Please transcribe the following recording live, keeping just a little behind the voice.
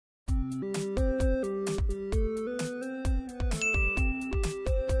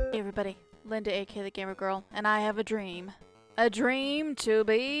everybody. Linda, aka the Gamer Girl, and I have a dream. A dream to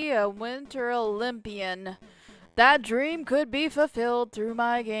be a Winter Olympian. That dream could be fulfilled through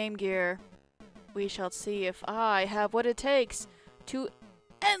my Game Gear. We shall see if I have what it takes to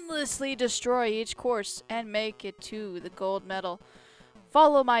endlessly destroy each course and make it to the gold medal.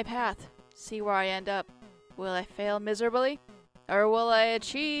 Follow my path. See where I end up. Will I fail miserably? Or will I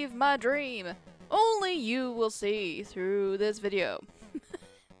achieve my dream? Only you will see through this video.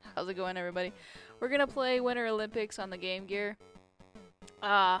 How's it going, everybody? We're gonna play Winter Olympics on the Game Gear.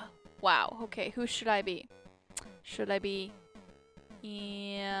 Wow. Okay, who should I be? Should I be...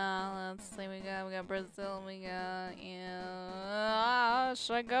 Yeah, let's see, we got Brazil, we got... Yeah,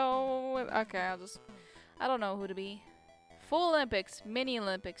 should I go with... Okay, I don't know who to be. Full Olympics, Mini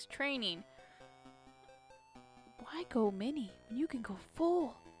Olympics, training. Why go mini when you can go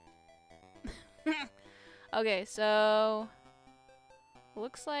full? Okay, so...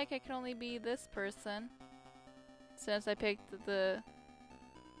 Looks like I can only be this person. Since I picked the...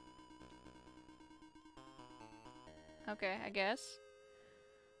 Okay, I guess.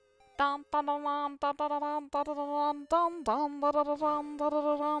 Are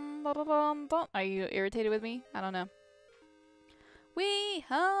you irritated with me? I don't know. We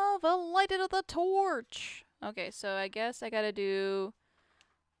have lighted the torch! Okay, so I guess I gotta do...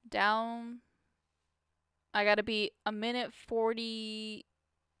 Down... I gotta be a minute 40...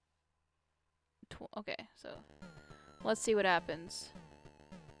 Okay, so... Let's see what happens.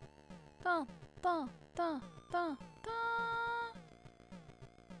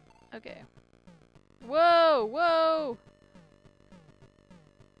 Okay. Whoa! Whoa!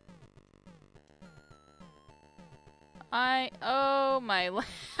 Oh my... What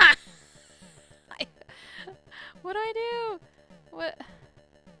do I do? What?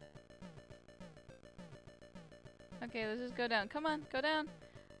 Okay, let's just go down. Come on, go down.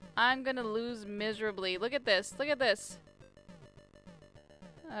 I'm gonna lose miserably. Look at this. Look at this.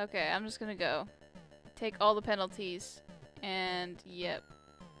 Okay, I'm just gonna go. Take all the penalties. And, yep.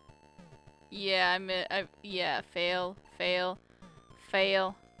 Yeah, yeah, fail, fail,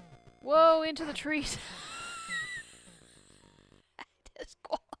 fail. Whoa, into the trees.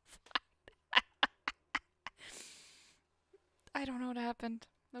 Disqualified. I don't know what happened.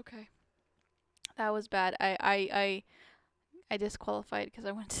 Okay. That was bad. I disqualified because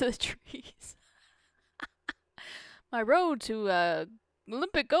I went to the trees. My road to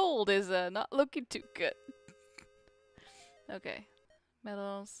Olympic gold is not looking too good. Okay.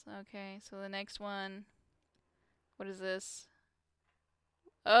 Medals. Okay, so the next one. What is this?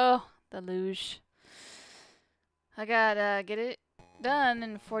 Oh, the luge. I gotta get it done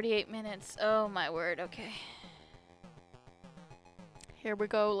in 48 minutes. Oh my word, okay. Here we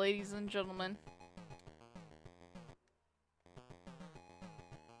go, ladies and gentlemen.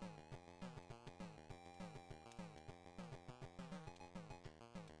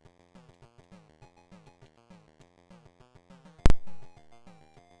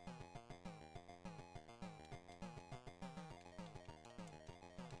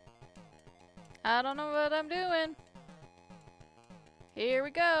 I don't know what I'm doing. Here we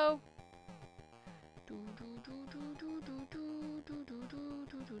go.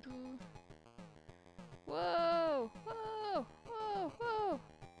 Whoa! Whoa! Whoa! Whoa!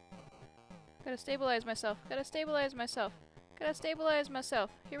 Gotta stabilize myself. Gotta stabilize myself. Gotta stabilize myself.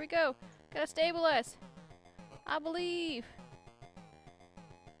 Here we go. Gotta stabilize. I believe.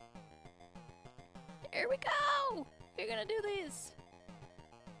 Here we go! We're gonna do this.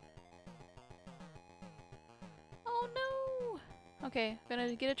 Oh no! Okay,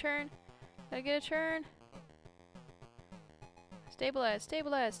 gonna get a turn. Gotta get a turn. Stabilize,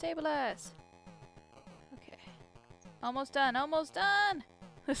 stabilize, stabilize. Okay. Almost done, almost done!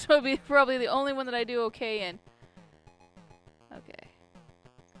 This will be probably the only one that I do okay in. Okay.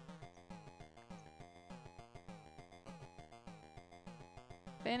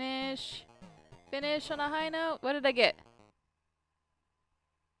 Finish. Finish on a high note. What did I get?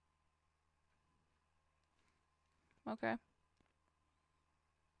 Okay.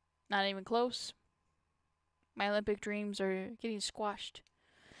 Not even close. My Olympic dreams are getting squashed.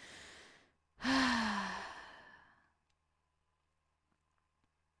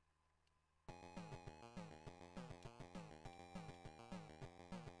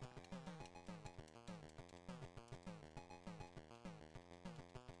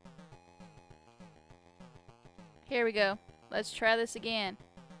 Here we go. Let's try this again.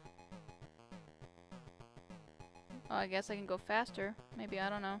 Oh, I guess I can go faster. Maybe, I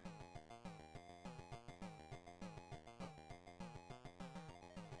don't know.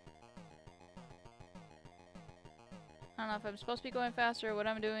 I don't know if I'm supposed to be going faster or what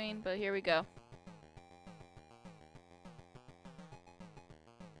I'm doing, but here we go.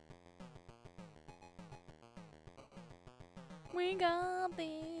 We got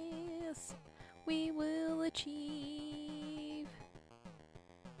this. We will achieve.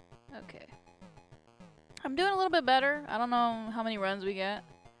 Okay. I'm doing a little bit better. I don't know how many runs we get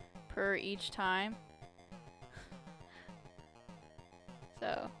per each time.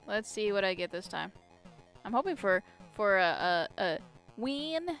 So, let's see what I get this time. I'm hoping for a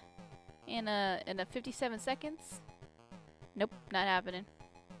win in a 57 seconds. Nope, not happening.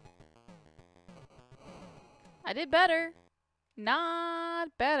 I did better. Not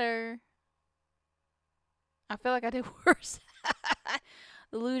better. I feel like I did worse.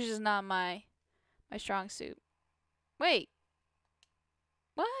 The luge is not my strong suit. Wait.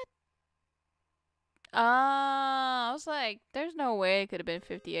 What? I was like, there's no way it could have been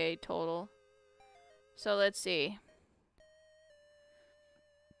 58 total. So let's see.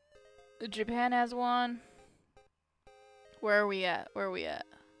 Japan has one. Where are we at? Where are we at?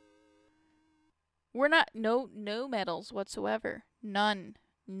 We're not, no medals whatsoever. None.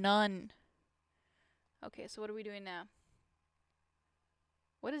 None. Okay, so what are we doing now?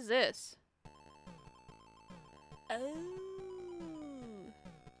 What is this? Oh.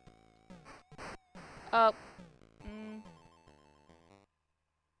 Oh.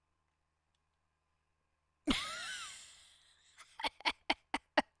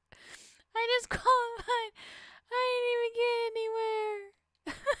 I just qualified. I didn't even get anywhere.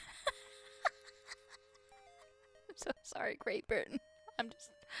 I'm so sorry, Great Britain.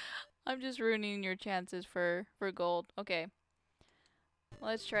 I'm just ruining your chances for gold. Okay.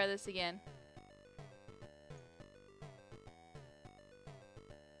 Let's try this again.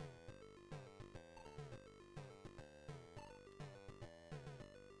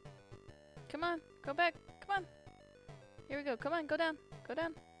 Come on, go back. Come on. Here we go. Come on, go down. Go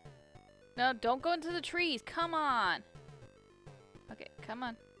down. No, don't go into the trees. Come on. Okay, come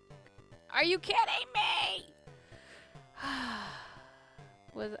on. Are you kidding me?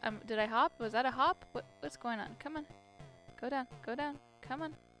 Did I hop? Was that a hop? What's going on? Come on. Go down. Go down. Come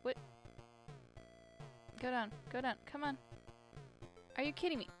on. What? Go down. Go down. Come on. Are you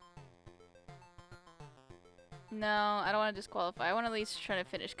kidding me? No, I don't want to disqualify. I want to at least try to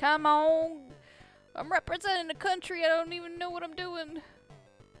finish. Come on. I'm representing the country. I don't even know what I'm doing.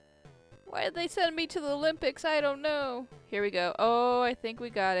 Why did they send me to the Olympics? I don't know. Here we go. Oh, I think we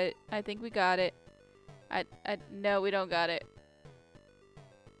got it. I think we got it. No, we don't got it.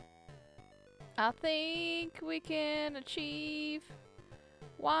 I think we can achieve.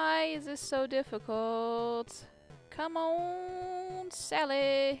 Why is this so difficult? Come on,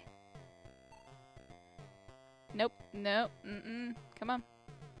 Sally. Nope, nope, come on.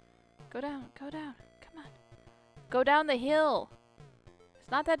 Go down, come on. Go down the hill. It's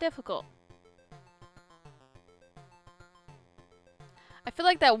not that difficult. I feel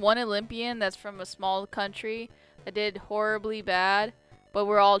like that one Olympian that's from a small country that did horribly bad, but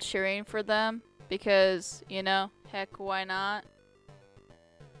we're all cheering for them because, you know, heck, why not?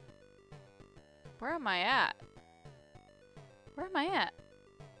 Where am I at? Where am I at?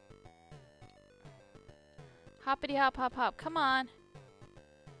 Hoppity hop hop hop. Come on.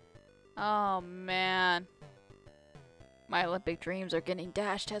 Oh man. My Olympic dreams are getting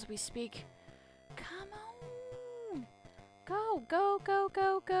dashed as we speak. Come on. Go, go, go,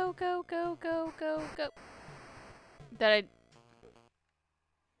 go, go, go, go, go, go, go. Did I?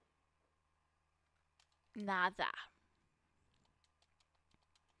 Nada.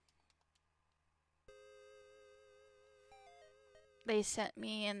 They sent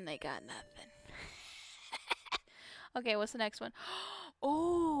me and they got nothing. Okay, what's the next one?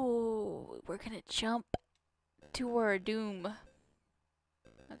 Oh, we're gonna jump to our doom.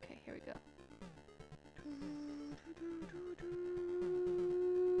 Okay, here we go.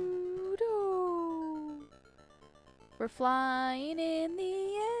 We're flying in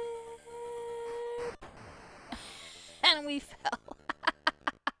the air. And we fell.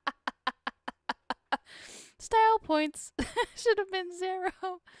 Style points. Should have been 0.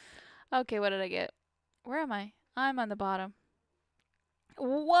 Okay, what did I get? Where am I? I'm on the bottom.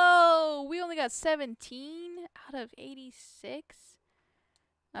 Whoa! We only got 17 out of 86.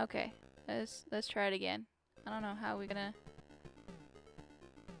 Okay, let's try it again. I don't know how we're gonna.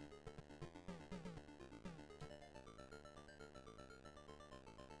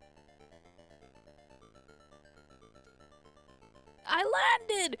 I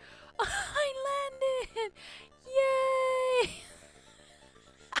landed! I landed! Yay!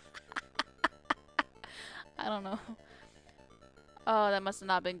 I don't know. Oh, that must have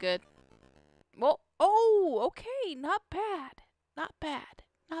not been good. Whoa! Oh, okay. Not bad. Not bad.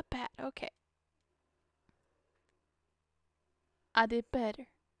 Not bad. Okay. I did better.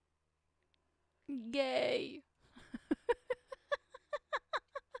 Yay.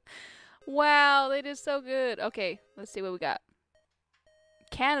 Wow, they did so good. Okay, let's see what we got.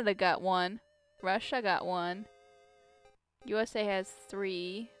 Canada got one. Russia got one. USA has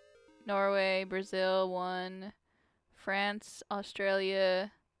 3. Norway, Brazil, 1. France,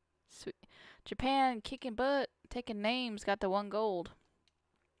 Australia, Japan, kicking butt, taking names, got the 1 gold.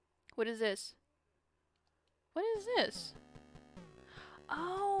 What is this? What is this?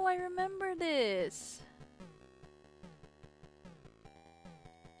 Oh, I remember this.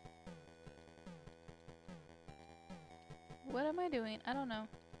 What am I doing? I don't know.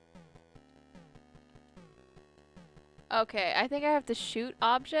 Okay, I think I have to shoot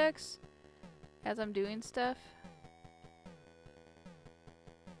objects as I'm doing stuff.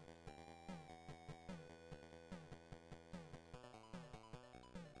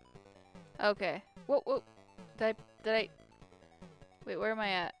 Okay. Whoa, whoa. Did I... Wait, where am I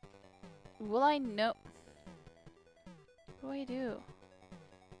at? Will I know... What do I do?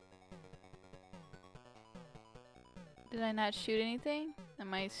 Did I not shoot anything?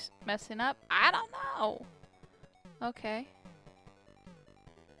 Am I messing up? I don't know! Okay.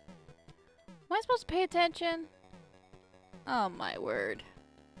 Am I supposed to pay attention? Oh my word.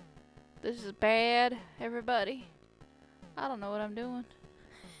 This is bad, everybody. I don't know what I'm doing.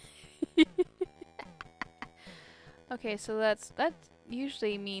 Okay, so that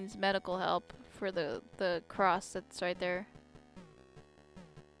usually means medical help for the cross that's right there.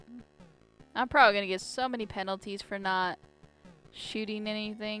 I'm probably gonna get so many penalties for not shooting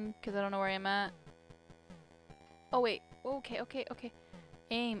anything because I don't know where I'm at. Oh wait. Okay, okay, okay.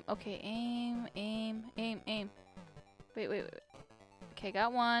 Aim. Okay, aim, aim, aim, aim. Wait, wait, wait. Okay,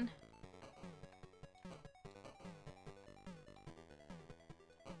 got one.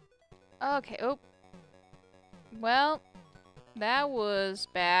 Okay, oh. Well, that was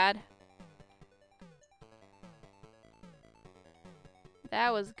bad.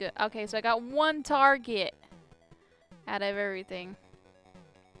 That was good. Okay, so I got 1 target out of everything.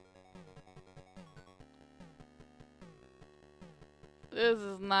 This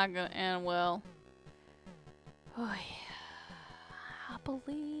is not gonna end well. Oh yeah. I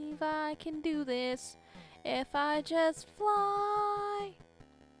believe I can do this if I just fly.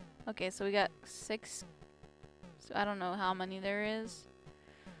 Okay, so we got 6. So I don't know how many there is.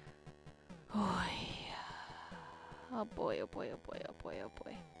 Oh yeah. Oh boy, oh boy, oh boy, oh boy, oh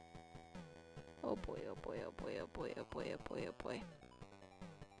boy. Oh boy, oh boy, oh boy, oh boy, oh boy, oh boy, oh boy.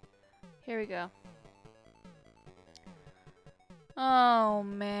 Here we go. Oh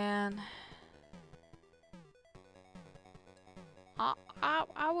man.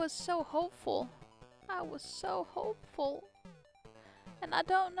 I was so hopeful. I was so hopeful. And I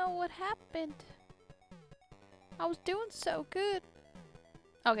don't know what happened. I was doing so good.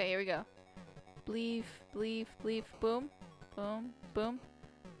 Okay, here we go. Believe, believe, believe. Boom. Boom. Boom.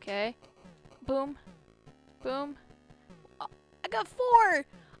 Okay. Boom. Boom. Oh, I got 4!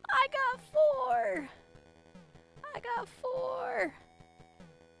 I got 4! I got 4!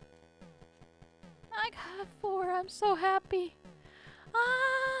 I got 4. I'm so happy.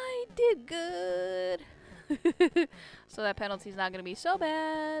 I did good. So that penalty's not gonna be so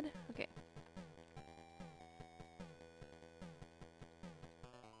bad. Okay.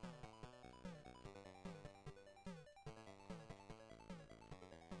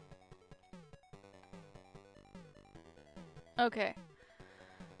 Okay.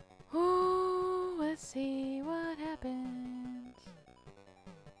 Ooh, let's see what happens.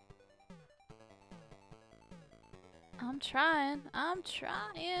 I'm trying. I'm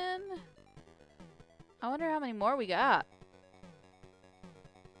trying. I wonder how many more we got.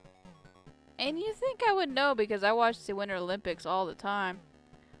 And you think I would know because I watch the Winter Olympics all the time.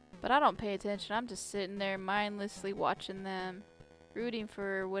 But I don't pay attention. I'm just sitting there mindlessly watching them. Rooting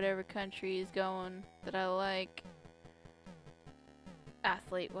for whatever country is going that I like.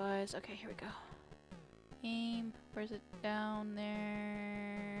 Athlete-wise. Okay, here we go. Aim. Where's it? Down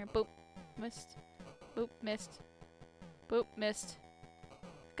there. Boop. Missed. Boop. Missed. Boop. Missed.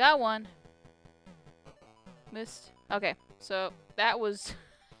 Got one. Missed. Okay, so that was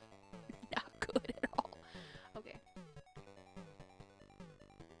not good at all. Okay.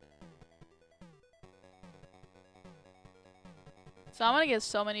 So I'm gonna get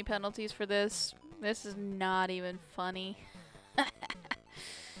so many penalties for this. This is not even funny.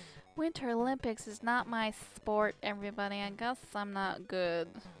 Winter Olympics is not my sport, everybody. I guess I'm not good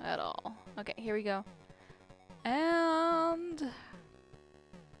at all. Okay, here we go. And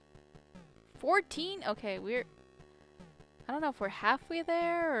 14? Okay, I don't know if we're halfway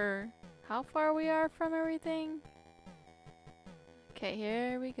there or how far we are from everything. Okay,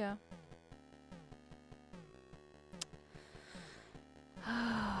 here we go.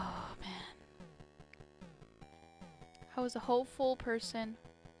 Oh, man. I was a hopeful person.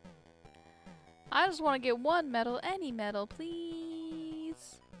 I just want to get one medal, any medal,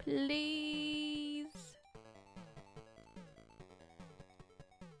 please. Please.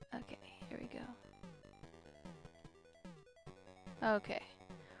 Okay, here we go. Okay.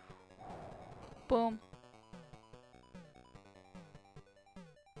 Boom.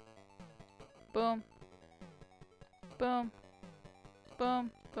 Boom. Boom.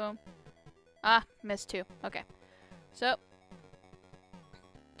 Boom. Boom. Ah, missed 2. Okay. So,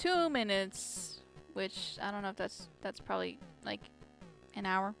 2 minutes, which I don't know if that's probably like an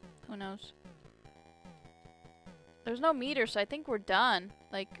hour. Who knows? There's no meter, so I think we're done.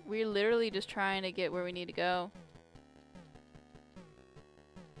 Like, we're literally just trying to get where we need to go.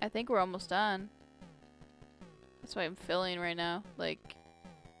 I think we're almost done. That's why I'm filling right now. Like,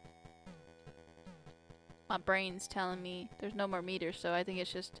 my brain's telling me there's no more meters, so I think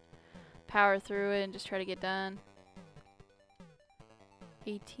it's just power through it and just try to get done.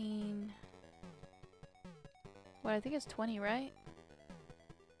 18. What, I think it's 20, right?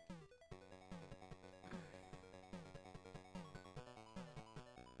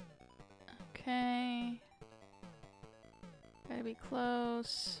 Okay. Gotta be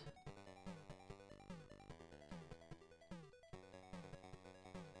close.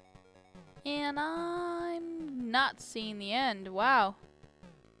 And I'm not seeing the end. Wow.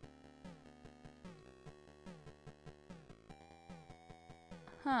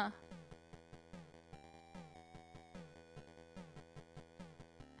 Huh.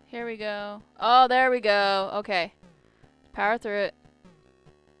 Here we go. Oh, there we go. Okay. Power through it.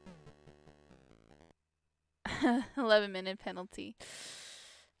 11-minute penalty.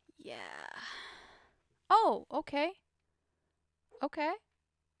 Yeah. Oh, okay. Okay.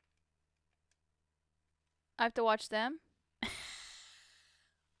 I have to watch them?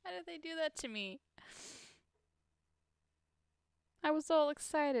 How did they do that to me? I was all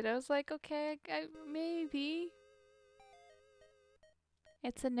excited. I was like, okay, maybe.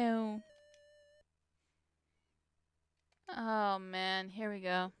 It's a no. Oh, man. Here we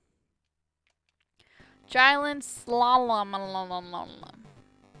go. Giant slalom.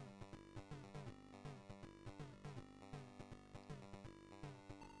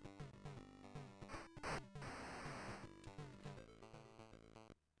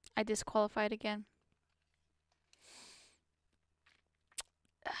 I disqualified again.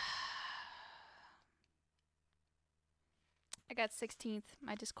 I got 16th.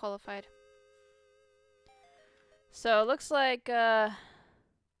 I disqualified. So it looks like, is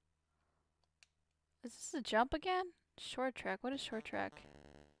this a jump again? Short track. What is short track?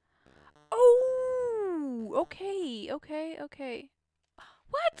 Oh! Okay, okay, okay.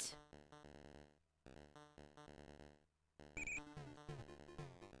 What?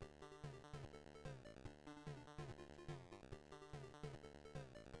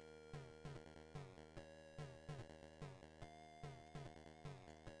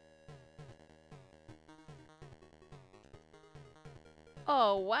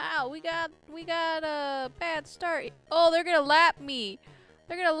 Oh wow, we got a bad start. Oh, they're gonna lap me.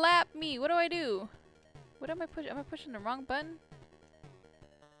 They're gonna lap me. What do I do? What am I pushing? Am I pushing the wrong button?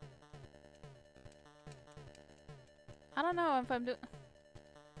 I don't know if I'm doing.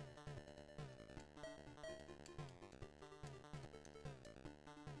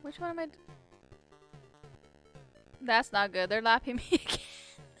 Which one am I? That's not good. They're lapping me again.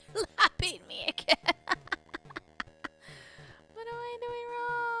 They're lapping me again. What am I doing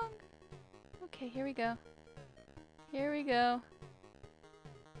wrong? Okay, here we go. Here we go.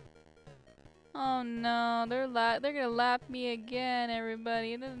 Oh no, they're gonna lap me again,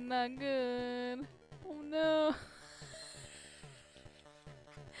 everybody. This is not good. Oh no.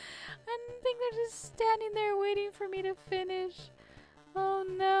 I think they're just standing there waiting for me to finish. Oh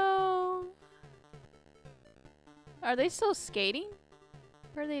no. Are they still skating?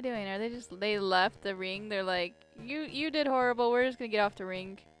 What are they doing? Are they just, they left the ring? They're like, you did horrible. We're just gonna get off the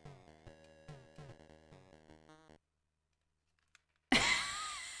ring. I'm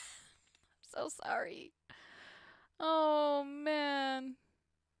so sorry. Oh man.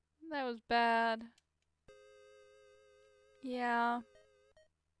 That was bad. Yeah.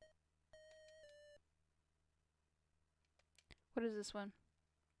 What is this one?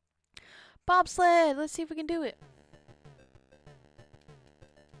 Bobsled! Let's see if we can do it.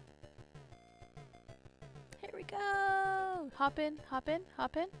 Here we go! Hop in, hop in,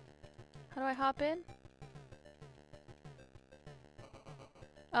 hop in. How do I hop in?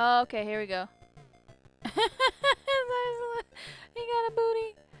 Oh, okay, here we go. He got a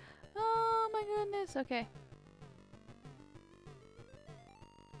booty. Oh my goodness. Okay.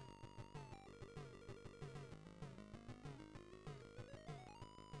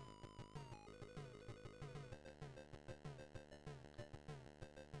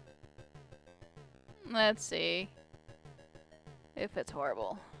 Let's see if it's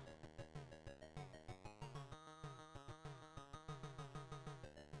horrible.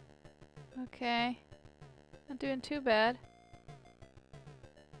 Okay. Not doing too bad.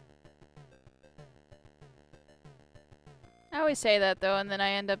 I always say that though, and then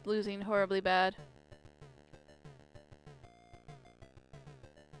I end up losing horribly bad.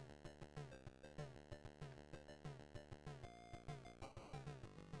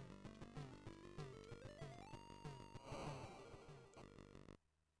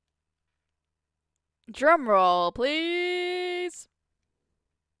 Drum roll, please.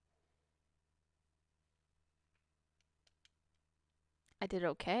 I did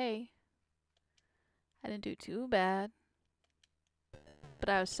okay. I didn't do too bad. But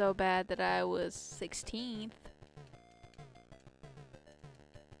I was so bad that I was 16th.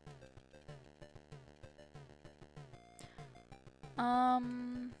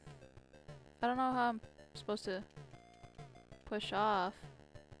 I don't know how I'm supposed to push off.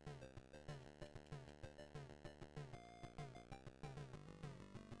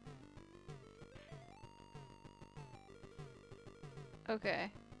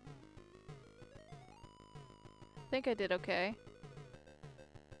 Okay. I think I did okay.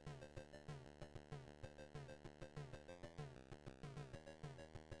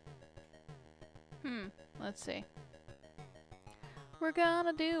 Let's see. We're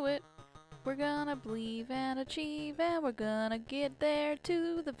gonna do it. We're gonna believe and achieve, and we're gonna get there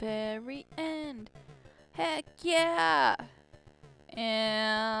to the very end. Heck yeah!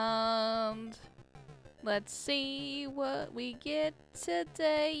 And let's see what we get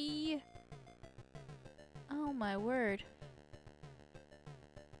today. Oh my word.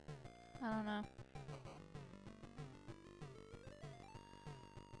 I don't know.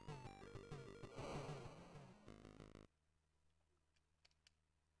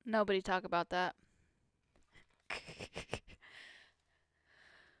 Nobody talk about that.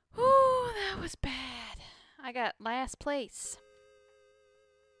 Ooh, that was bad. I got last place.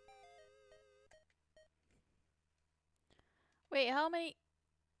 Wait, how many?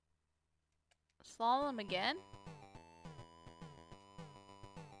 Slalom again?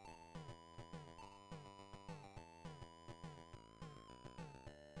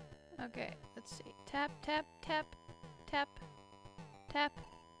 Okay, let's see. Tap, tap, tap, tap, tap.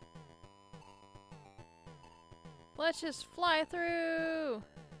 Let's just fly through!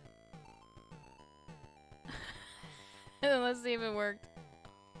 Let's see if it worked.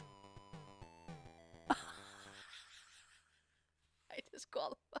 I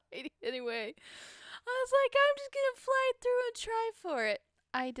disqualified anyway. I was like, I'm just gonna fly through and try for it.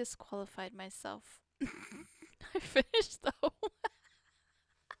 I disqualified myself. I finished though.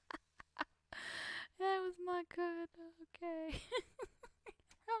 That was not good. Okay.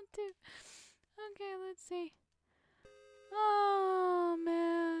 Round 2. Okay, let's see. Oh,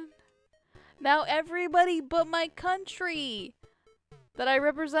 man. Now everybody but my country that I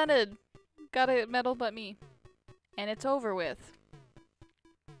represented got a medal but me. And it's over with.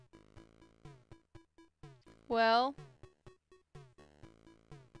 Well,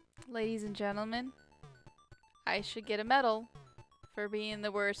 ladies and gentlemen, I should get a medal for being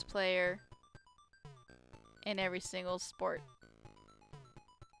the worst player in every single sport.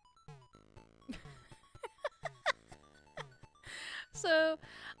 So,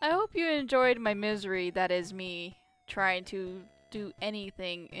 I hope you enjoyed my misery that is me trying to do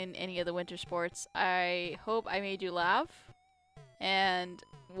anything in any of the winter sports. I hope I made you laugh. And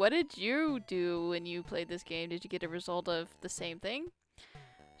what did you do when you played this game? Did you get a result of the same thing?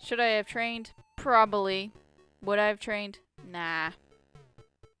 Should I have trained? Probably. Would I have trained? Nah.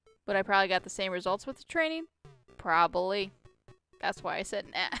 Would I probably got the same results with the training? Probably. That's why I said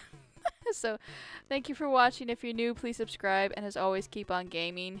nah. So, thank you for watching. If you're new, please subscribe. And as always, keep on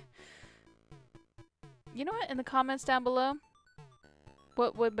gaming. You know what? In the comments down below,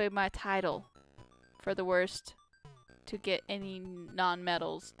 what would be my title for the worst to get any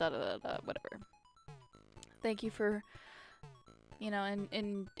non-medals, whatever. Thank you for, you know,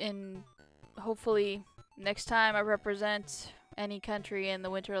 and hopefully next time I represent any country in the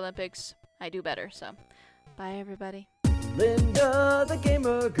Winter Olympics, I do better. So, bye everybody. Linda, the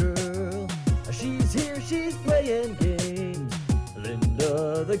gamer girl, she's here, she's playing games.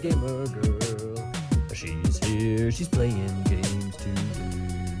 Linda, the gamer girl. She's here, she's playing games today.